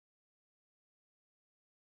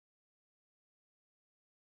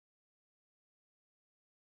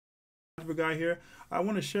Algebra Guy here. I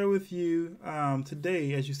want to share with you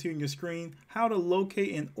today, as you see on your screen, how to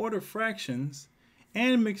locate and order fractions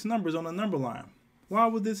and mixed numbers on a number line. Why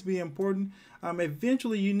would this be important?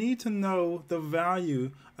 Eventually, you need to know the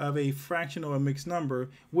value of a fraction or a mixed number,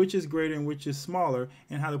 which is greater and which is smaller,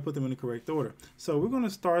 and how to put them in the correct order. So we're going to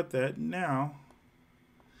start that now.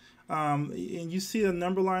 And you see the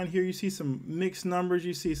number line here, you see some mixed numbers,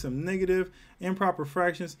 you see some negative, improper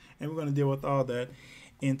fractions, and we're going to deal with all that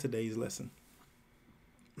in today's lesson.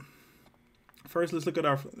 First, let's look at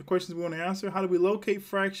the questions we want to answer. How do we locate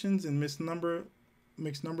fractions and mixed numbers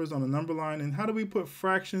on a number line? And how do we put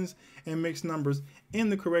fractions and mixed numbers in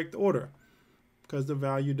the correct order? Because the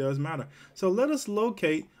value does matter. So let us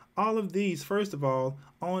locate all of these, first of all,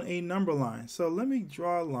 on a number line. So let me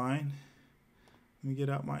draw a line. Let me get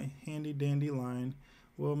out my handy dandy line.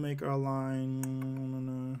 We'll make our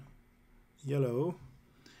line yellow.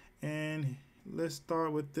 And let's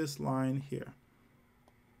start with this line here.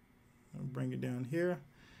 I'll bring it down here.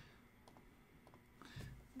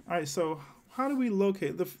 All right, so how do we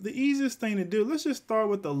locate? The easiest thing to do, let's just start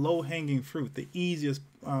with the low-hanging fruit, the easiest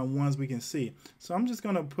ones we can see. So I'm just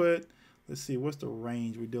going to put, let's see, what's the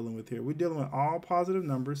range we're dealing with here? We're dealing with all positive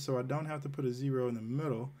numbers, so I don't have to put a 0 in the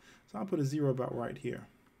middle. So I'll put a 0 about right here.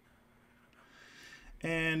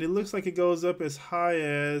 And it looks like it goes up as high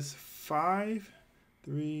as 5,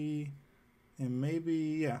 3, and maybe,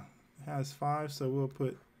 yeah, it has 5. So we'll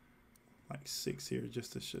put like 6 here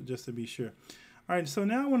just to be sure. All right, so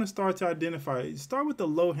now I want to start to identify. Start with the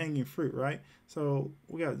low-hanging fruit, right? So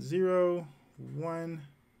we got 0, 1,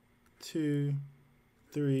 2,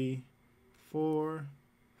 3, 4,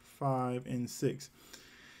 5, and 6.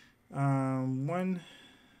 1,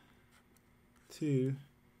 2,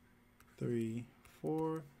 3,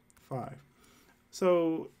 4, 5.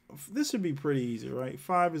 So this should be pretty easy, right?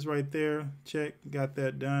 5 is right there. Check, got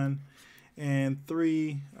that done. And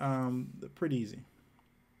 3, pretty easy.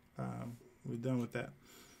 We're done with that.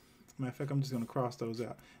 Matter of fact, I'm just going to cross those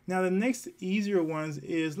out. Now the next easier ones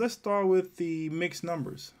is, let's start with the mixed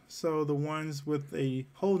numbers. So the ones with a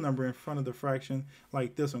whole number in front of the fraction,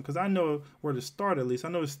 like this one, because I know where to start at least. I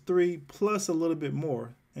know it's 3 plus a little bit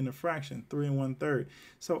more in the fraction, 3 1/3.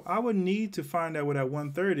 So I would need to find out what that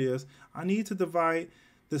 1/3 is. I need to divide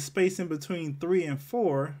the space in between 3 and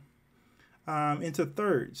 4 into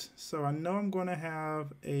thirds. So I know I'm going to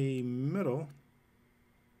have a middle.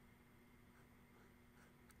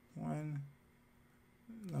 1,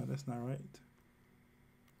 no, that's not right.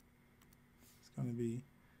 It's going to be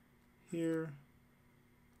here,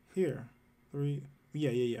 here, 3,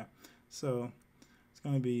 yeah. So it's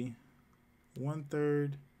going to be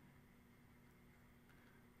 1/3,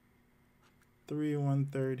 3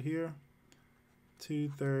 1/3 here,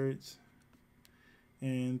 2/3,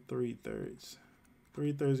 and 3/3.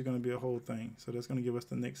 3/3 are going to be a whole thing, so that's going to give us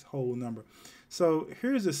the next whole number. So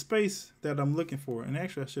here's the space that I'm looking for, and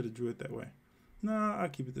actually I should have drew it that way. No, I'll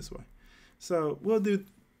keep it this way. So we'll do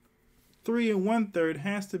 3 1/3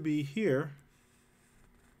 has to be here.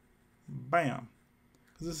 Bam.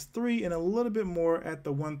 Because it's 3 and a little bit more at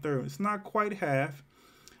the 1/3. It's not quite half,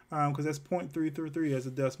 because that's 0.333 as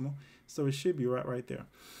a decimal, so it should be right there.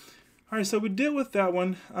 All right, so we deal with that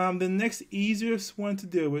one. The next easiest one to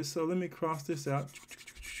deal with, so let me cross this out.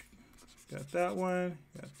 Got that one,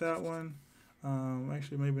 got that one.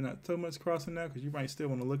 Actually, maybe not so much crossing now, because you might still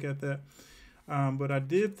want to look at that. But I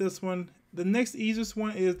did this one. The next easiest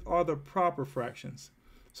one are the proper fractions.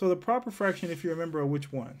 So the proper fraction, if you remember, are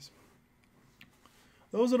which ones?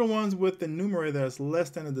 Those are the ones with the numerator that's less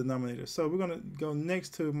than the denominator. So we're going to go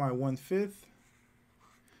next to my 1/5,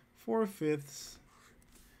 4/5,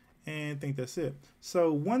 and I think that's it.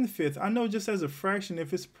 So 1/5, I know just as a fraction,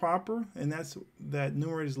 if it's proper, and that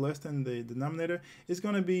numerator is less than the denominator, it's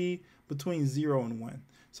going to be between 0 and 1.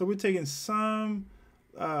 So we're taking some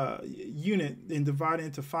unit and dividing it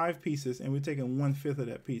into 5 pieces, and we're taking 1/5 of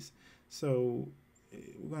that piece. So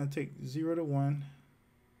we're going to take 0 to 1.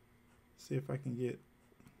 See if I can get.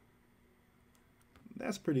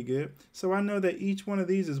 That's pretty good. So I know that each one of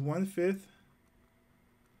these is 1/5,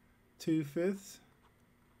 2/5,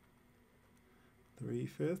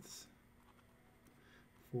 3/5,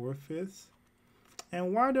 4/5.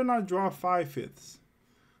 And why don't I draw 5/5?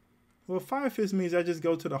 Well, 5/5 means I just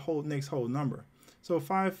go to the next whole number. So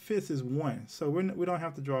 5/5 is 1. So we don't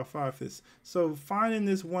have to draw 5/5. So finding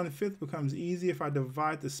this 1/5 becomes easy if I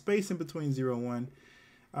divide the space in between 0 and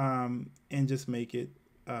 1 and just make it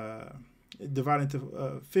divide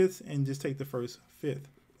into fifths and just take the first fifth,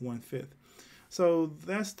 1/5. So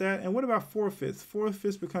that's that. And what about 4/5?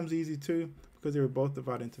 4/5 becomes easy too, because they were both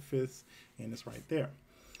divided into fifths, and it's right there.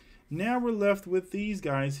 Now we're left with these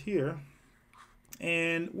guys here.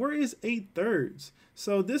 And where is 8/3?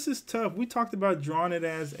 So this is tough. We talked about drawing it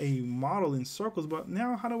as a model in circles, but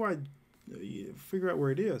now how do I figure out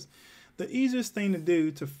where it is? The easiest thing to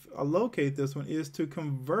do to locate this one is to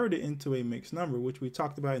convert it into a mixed number, which we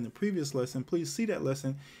talked about in the previous lesson. Please see that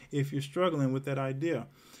lesson if you're struggling with that idea.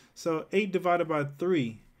 So 8 divided by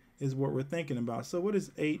 3 is what we're thinking about. So what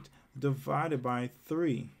is 8 divided by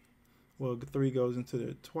 3? Well, 3 goes into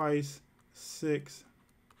there twice, 6.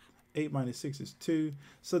 8 minus 6 is 2.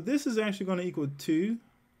 So this is actually going to equal 2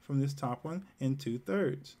 from this top one and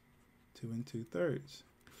 2/3. 2 and 2/3.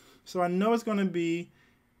 So I know it's going to be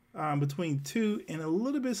between 2 and a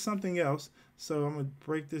little bit something else. So I'm going to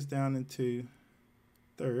break this down into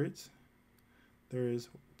thirds. There is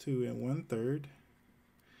 2 and 1/3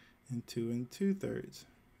 and 2 and 2/3.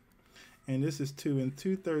 And this is 2 and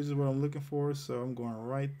 2/3 is what I'm looking for. So I'm going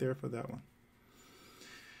right there for that one.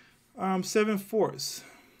 7/4.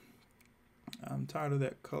 I'm tired of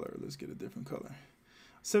that color. Let's get a different color.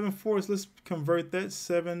 7/4. Let's convert that.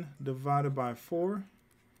 7 divided by 4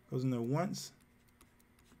 goes in there once.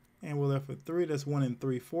 And we're left with 3. That's 1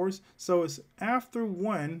 3/4. So it's after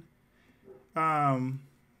 1.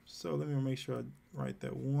 So let me make sure I write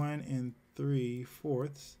that 1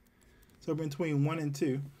 3/4. So between 1 and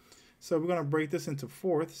 2. So we're going to break this into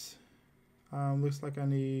fourths. Looks like I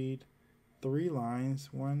need 3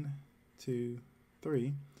 lines. 1, 2,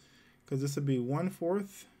 3. Because this would be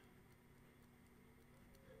 1/4,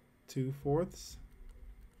 2/4,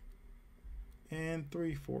 and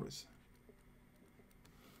 3/4.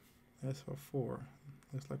 That's a 4.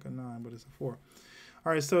 Looks like a 9, but it's a 4.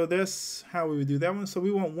 All right, so that's how we would do that one. So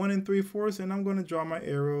we want 1 3/4, and I'm going to draw my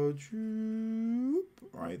arrow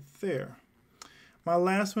right there. My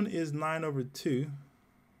last one is 9/2.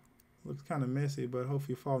 Looks kind of messy, but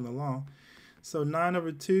hopefully you're following along. So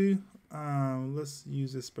 9/2, let's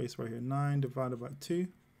use this space right here. 9 divided by 2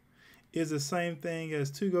 is the same thing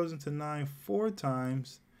as 2 goes into 9 4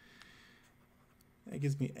 times. That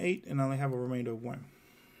gives me 8, and I only have a remainder of 1.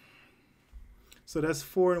 So that's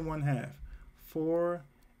 4 1/2. 4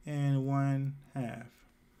 1/2.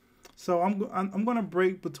 So I'm going to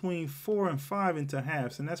break between 4 and 5 into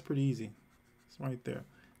halves, and that's pretty easy. It's right there.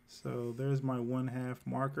 So there's my 1/2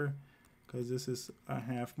 marker, because this is a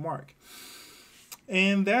half mark.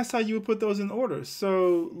 And that's how you would put those in order.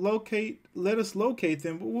 So let us locate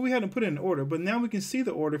them. Well, we hadn't put it in order, but now we can see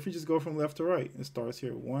the order if you just go from left to right. It starts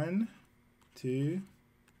here, 1, 2,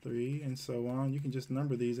 3, and so on. You can just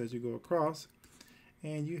number these as you go across,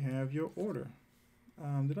 and you have your order.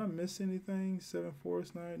 Did I miss anything? 7 4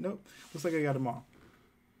 9. Nope. Looks like I got them all,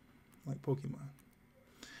 like Pokemon.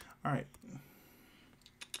 All right.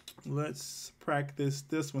 Let's practice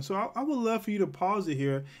this one. So I would love for you to pause it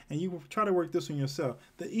here and you try to work this one yourself.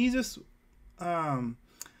 The easiest thing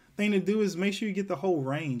to do is make sure you get the whole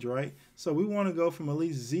range, right? So we want to go from at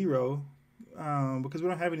least 0 because we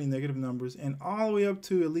don't have any negative numbers, and all the way up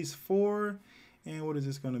to at least 4. And what is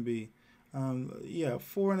this going to be? Yeah,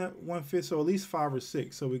 4 and 1/5, so at least 5 or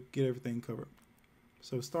 6, so we get everything covered.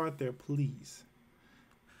 So start there, please.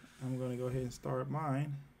 I'm going to go ahead and start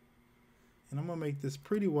mine. And I'm going to make this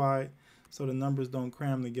pretty wide so the numbers don't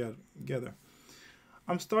cram together.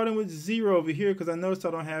 I'm starting with 0 over here because I noticed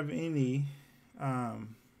I don't have any. I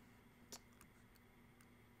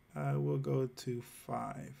will go to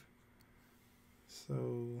 5.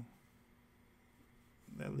 So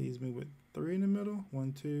that leaves me with 3 in the middle.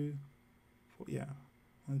 1, 2, 4. Yeah.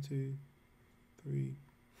 1, 2, 3,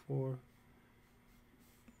 4.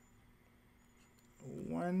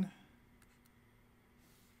 1.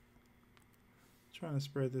 Trying to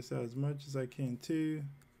spread this out as much as I can. 2,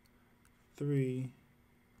 3,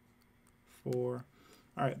 4.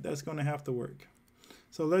 All right, that's going to have to work.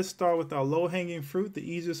 So let's start with our low-hanging fruit. The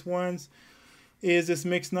easiest ones is this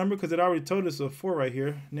mixed number because it already told us a 4 right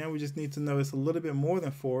here. Now we just need to know it's a little bit more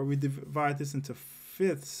than 4. We divide this into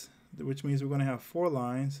fifths, which means we're going to have 4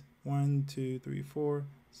 lines. 1, 2, 3, 4.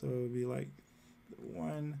 So it would be like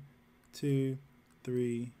 1, 2,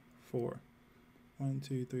 3, 4. 1,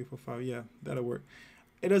 2, 3, 4, 5. Yeah, that'll work.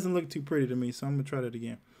 It doesn't look too pretty to me, so I'm going to try that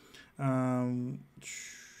again.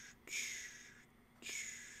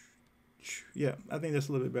 Yeah, I think that's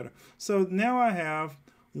a little bit better. So now I have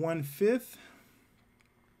 1/5,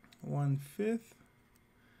 1/5,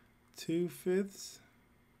 2/5,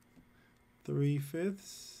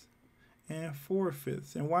 3/5, and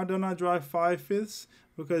 4/5. And why don't I draw 5/5?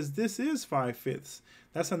 Because this is 5/5.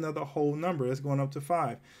 That's another whole number that's going up to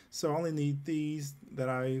 5. So I only need these that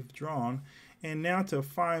I've drawn. And now to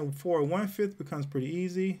find 4 1/5 becomes pretty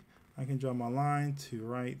easy. I can draw my line to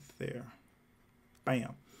right there.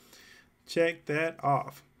 Bam. Check that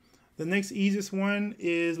off. The next easiest one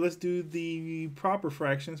is, let's do the proper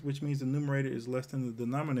fractions, which means the numerator is less than the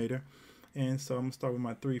denominator. And so I'm going to start with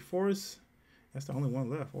my 3/4. That's the only one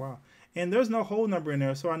left. Wow. And there's no whole number in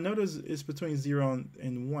there. So I notice it's between 0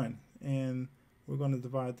 and 1. And we're going to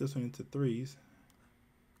divide this one into 3s.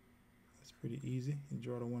 That's pretty easy. You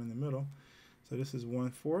draw the 1 in the middle. So this is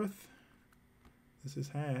 1/4. This is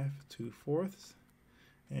half, 2/4.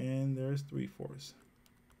 And there's 3/4.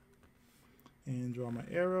 And draw my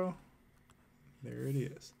arrow. There it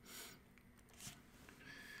is.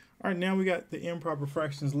 All right, now we got the improper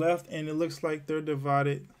fractions left, and it looks like they're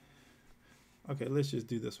divided. Okay, let's just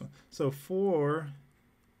do this one. So 4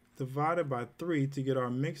 divided by 3 to get our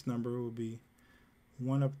mixed number will be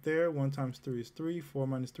 1 up there. 1 times 3 is 3. 4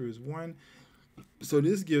 minus 3 is 1. So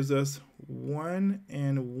this gives us 1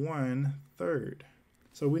 and 1/3.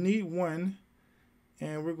 So we need 1,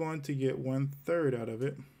 and we're going to get 1/3 out of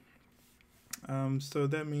it. So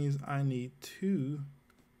that means I need 2.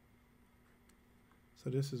 So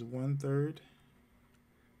this is 1/3,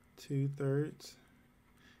 2/3,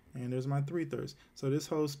 and there's my 3/3. So this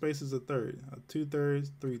whole space is a third.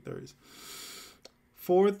 2/3, 3/3.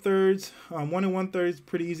 4/3, 1 and 1/3 is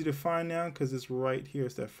pretty easy to find now because it's right here.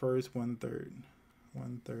 It's that first 1/3.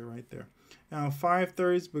 1/3 right there. Now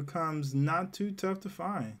 5/3 becomes not too tough to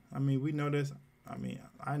find. I mean, we know this. I mean,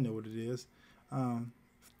 I know what it is.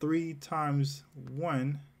 3 times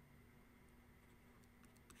 1,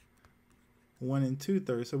 1 and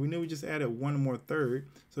 2/3. So we knew we just added 1 more third.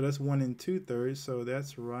 So that's 1 and 2/3. So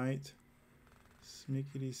that's right,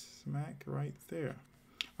 smickety smack right there.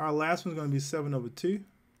 Our last one's going to be 7/2.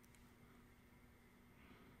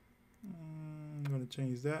 I'm going to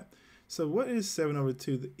change that. So what is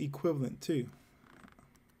 7/2 the equivalent to?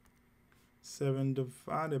 7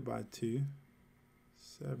 divided by 2.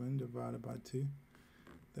 7 divided by 2.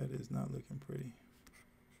 That is not looking pretty.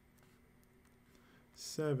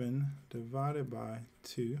 7 divided by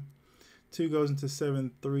 2. 2 goes into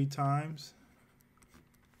 7 3 times.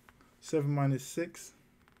 7 minus 6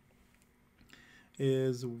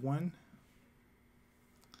 is 1.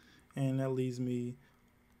 And that leaves me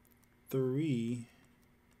 3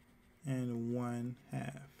 and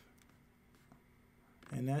 1/2.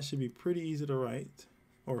 And that should be pretty easy to write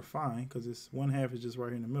or find because this 1/2 is just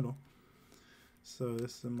right here in the middle. So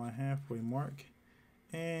this is my halfway mark.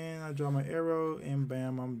 And I draw my arrow and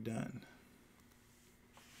bam, I'm done.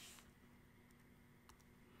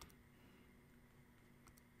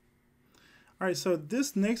 All right, so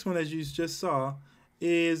this next one, as you just saw,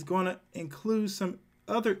 is going to include some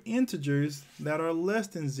other integers that are less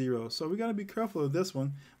than 0. So we got to be careful of this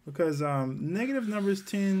one because negative numbers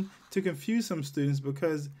tend to confuse some students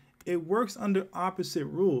because it works under opposite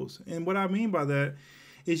rules. And what I mean by that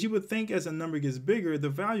is you would think as a number gets bigger, the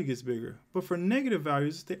value gets bigger. But for negative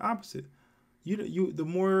values, it's the opposite.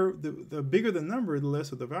 The bigger the number, the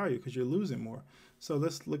less of the value because you're losing more. So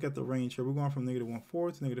let's look at the range here. We're going from negative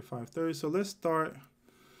 1/4 to negative 5/3. So let's start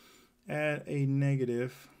at a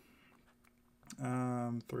negative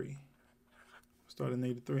 3. Start at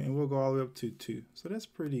negative 3, and we'll go all the way up to 2. So that's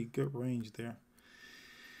pretty good range there.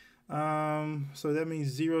 So that means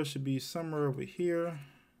 0 should be somewhere over here.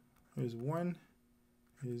 Here's 1.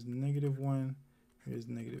 Here's negative 1. Here's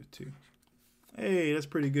negative 2. Hey, that's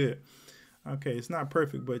pretty good. Okay, it's not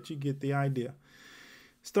perfect, but you get the idea.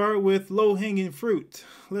 Start with low-hanging fruit.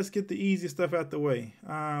 Let's get the easy stuff out the way.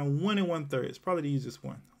 1 and 1/3. It's probably the easiest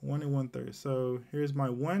one. 1 and 1/3. So here's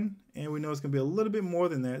my 1, and we know it's going to be a little bit more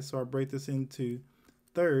than that. So I'll break this into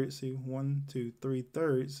thirds. See, 1, 2, 3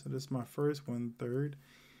 thirds. So this is my first 1/3,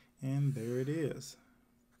 and there it is.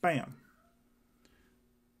 Bam.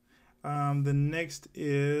 The next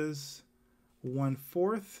is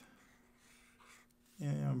 1/4.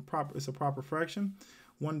 And it's a proper fraction.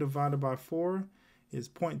 1 divided by 4 is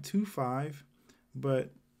 0.25.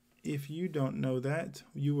 But if you don't know that,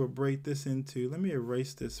 you will break this into, let me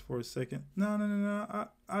erase this for a second. No.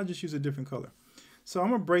 I'll just use a different color. So I'm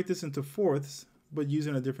going to break this into fourths, but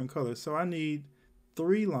using a different color. So I need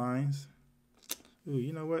 3 lines. Ooh,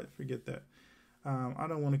 you know what? Forget that. I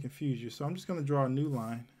don't want to confuse you. So I'm just going to draw a new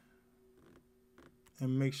line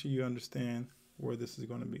and make sure you understand where this is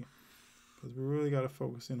going to be, because we really got to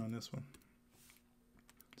focus in on this one.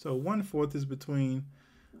 So 1/4 is between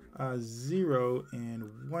 0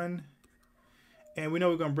 and 1. And we know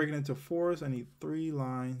we're going to break it into fours. I need 3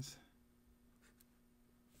 lines.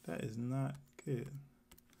 That is not good.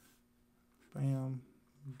 Bam,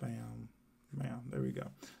 bam, bam. There we go.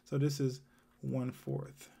 So this is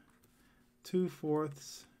 1/4,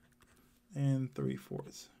 2/4, and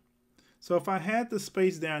 3/4. So if I had the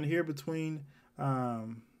space down here between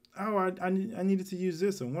oh, I needed to use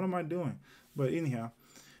this one. What am I doing? But anyhow,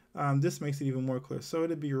 this makes it even more clear. So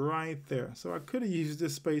it'd be right there. So I could have used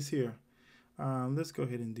this space here. Let's go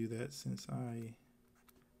ahead and do that since I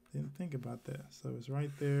didn't think about that. So it's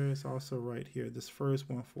right there. It's also right here. This first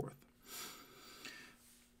 1/4.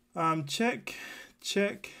 Check,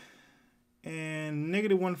 check, and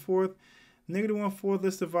negative 1/4. Negative 1/4.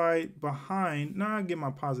 Let's divide behind. Now I get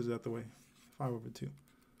my positives out the way. 5 over 2.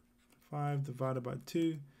 5 divided by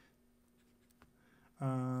 2.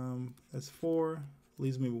 That's 4.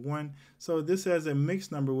 Leaves me with 1. So this as a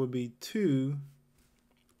mixed number would be 2.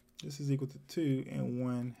 This is equal to 2 and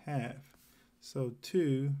 1/2. So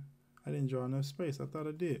 2, I didn't draw enough space. I thought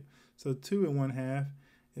I did. So 2 and 1/2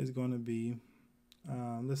 is going to be,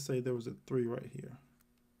 let's say there was a 3 right here.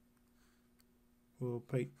 We'll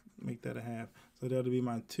make that a half. So that'll be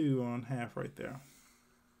my 2 on half right there.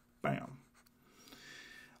 Bam.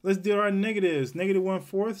 Let's do our negatives. Negative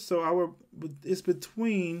 1/4. So it's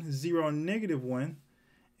between 0 and negative 1.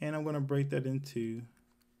 And I'm going to break that into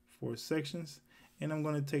 4 sections. And I'm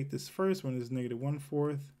going to take this first one as negative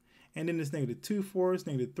 1/4. And then it's negative 2/4,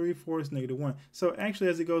 negative 3/4, negative 1. So actually,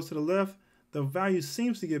 as it goes to the left, the value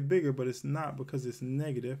seems to get bigger, but it's not because it's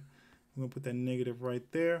negative. I'm going to put that negative right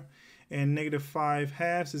there. And negative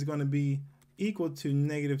 5/2 is going to be equal to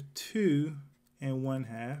negative 2 and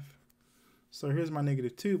 1/2. So here's my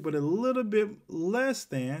negative 2, but a little bit less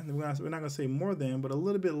than. We're not going to say more than, but a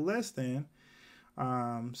little bit less than.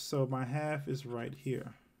 So my half is right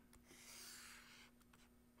here.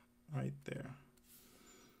 Right there.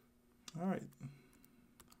 All right.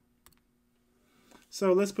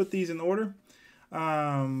 So let's put these in order.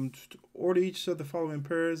 Order each of the following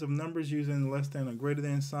pairs of numbers using less than or greater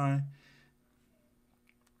than sign.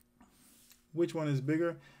 Which one is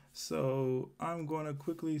bigger? So I'm going to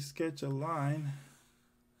quickly sketch a line.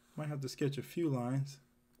 Might have to sketch a few lines,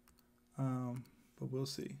 but we'll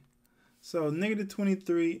see. So negative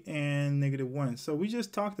 23 and negative 1. So we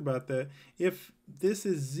just talked about that. If this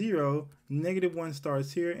is 0, negative 1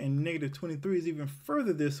 starts here, and negative 23 is even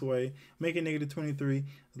further this way, making negative 23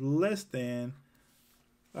 less than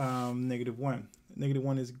negative 1. Negative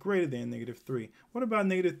 1 is greater than negative 3. What about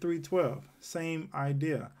negative 3/12? Same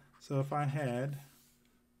idea. So if I had,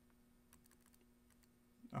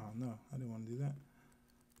 oh no, I didn't want to do that.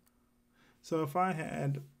 So if I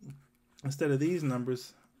had, instead of these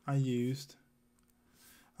numbers, I used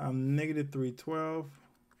negative 3/12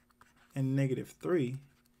 and negative 3.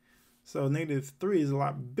 So negative 3 is a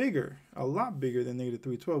lot bigger than negative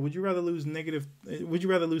 3/12. Would you rather lose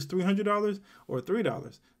 $300 or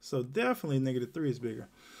 $3? So definitely negative 3 is bigger.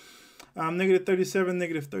 Negative 37,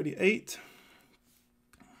 negative 38.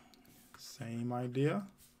 Same idea.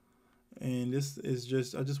 And this is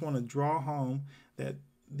just, I just want to draw home that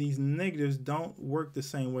these negatives don't work the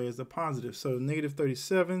same way as the positives. So negative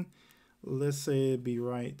 37, let's say it'd be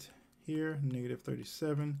right here, negative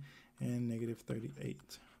 37 and negative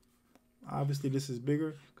 38. Obviously this is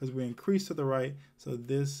bigger because we increased to the right. So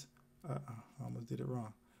this, I almost did it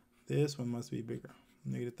wrong. This one must be bigger.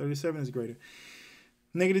 Negative 37 is greater.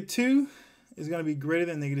 Negative 2 is going to be greater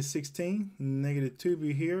than negative 16. Negative 2 will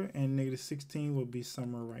be here, and negative 16 will be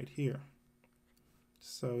somewhere right here.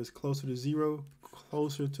 So it's closer to 0,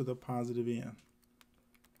 closer to the positive end.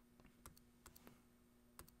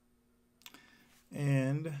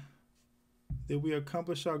 And did we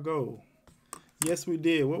accomplish our goal? Yes, we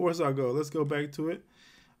did. What was our goal? Let's go back to it.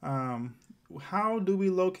 How do we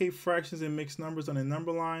locate fractions and mixed numbers on a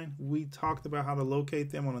number line? We talked about how to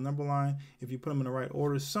locate them on a number line if you put them in the right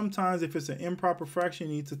order. Sometimes if it's an improper fraction,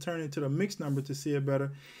 you need to turn it to the mixed number to see it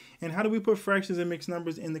better. And how do we put fractions and mixed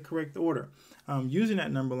numbers in the correct order? Using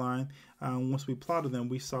that number line, once we plotted them,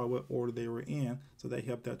 we saw what order they were in, so that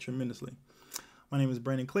helped out tremendously. My name is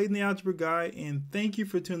Brandon Clayton, the Algebra Guy, and thank you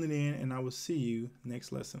for tuning in, and I will see you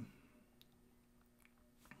next lesson.